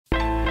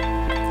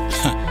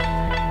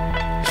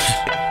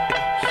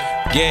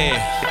Yeah.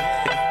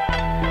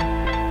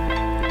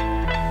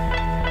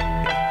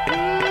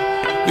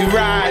 We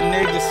ride,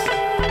 niggas.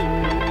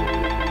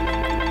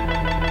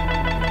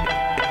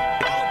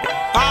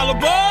 All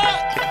aboard!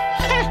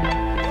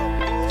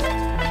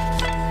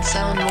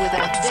 Sound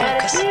without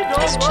focus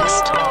is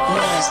just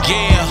noise.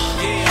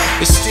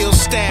 Yeah. It's still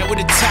stat with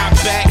the top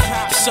back.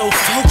 So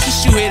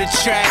focused, you hear the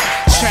track.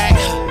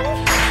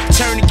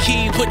 Turn the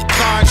key, put the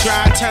car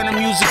dry. Turn the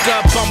music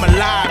up, I'm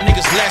alive.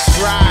 Niggas, let's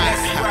ride.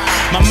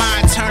 My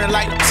mind turning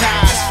like the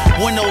tides.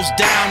 Windows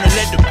down and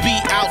let the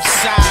beat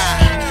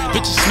outside.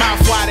 Bitches mouth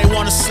why they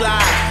wanna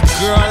slide.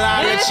 Girl,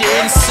 I'll let you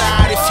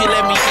inside if you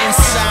let me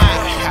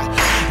inside.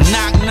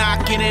 Knock,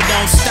 knock, and it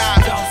don't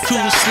stop.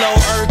 Cruising slow,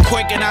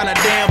 earthquaking on a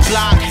damn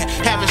block.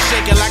 Have it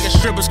shaking like a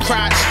stripper's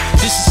crotch.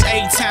 This is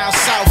A-Town,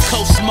 South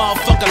Coast,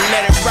 motherfucker,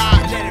 let it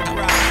rock.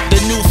 The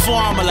new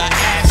formula,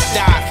 ass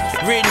doc.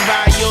 Written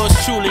by yours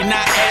truly,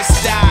 not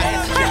S-Dot.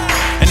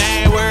 And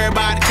I ain't worried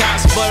about the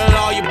cops, but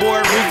all your boy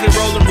Ruthless,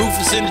 rolling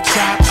Rufus in the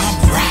trap.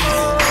 I'm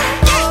riding.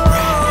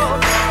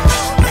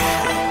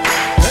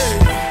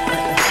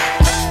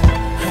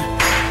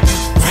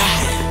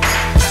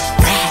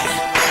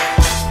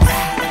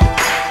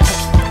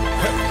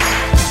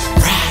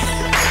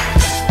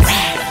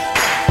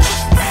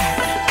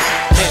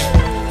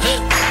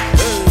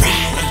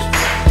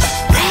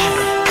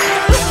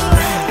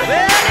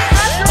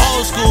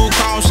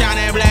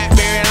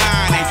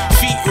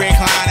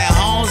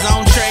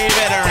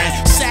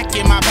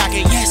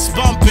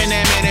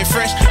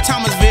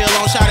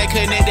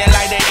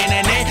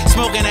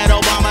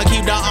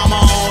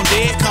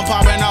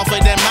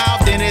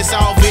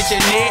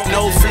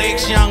 No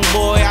flex, young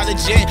boy out the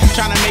jet,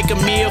 tryna make a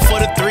meal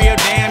for the three of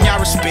them. Y'all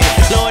respect.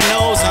 Lord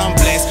knows I'm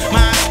blessed.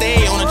 Mine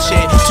stay on the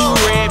check. Two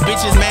red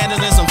bitches madder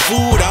than some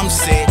food. I'm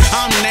set.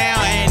 I'm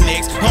now and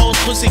next. Hoes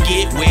pussy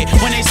get wet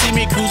when they see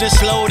me cruising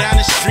slow down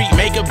the street.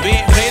 Make a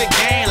bet, play the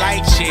game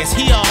like chess.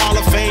 He a Hall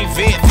of Fame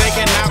vet,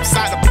 thinking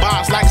outside the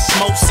box like a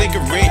smoked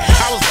cigarette.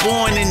 I was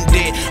born in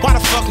debt. Why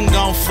the fuck I'm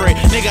gon' fret?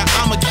 Nigga,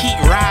 I'ma keep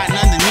riding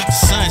underneath the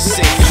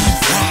sunset.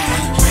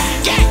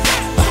 Yeah.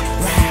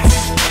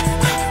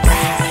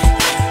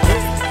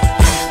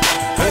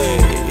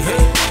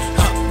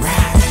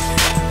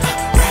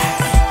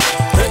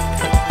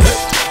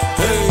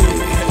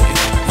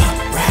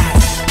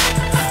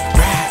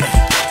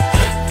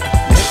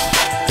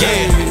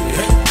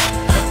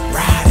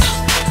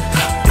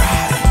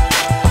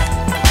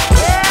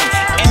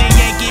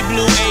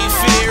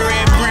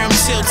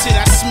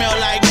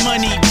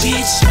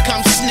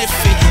 Come sniff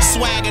it,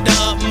 swag at the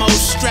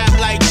utmost, strapped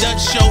like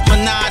Dutch show,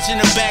 Minaj in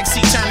the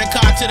backseat, turn the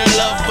car to the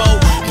love boat.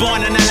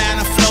 Born in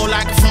Atlanta, flow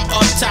like it from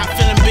up top,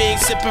 feeling big,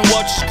 sipping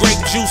waters, grape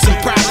juice and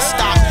private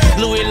stock.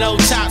 Louis low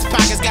tops,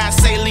 pockets got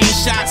saline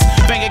shots,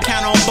 bank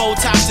account on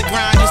both tops, the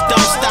grind just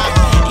don't stop.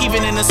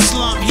 Even in the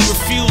slump, he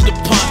refused to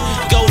punt.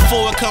 Go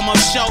forward, come up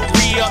short,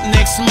 re-up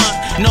next month.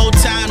 No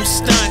time to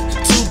stunt,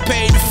 two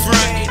paid the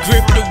front.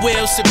 Grip the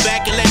wheel, sit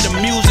back and let the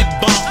music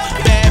bump.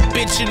 Bad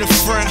bitch in the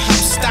front,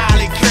 I'm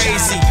styling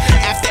crazy.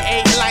 After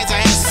 8 lights, I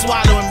ain't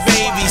swallowing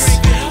babies.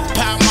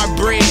 Pop my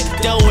bread,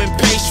 dough and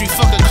pastry.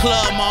 Fuck a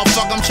club,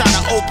 motherfucker, I'm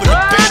tryna open a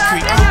bakery.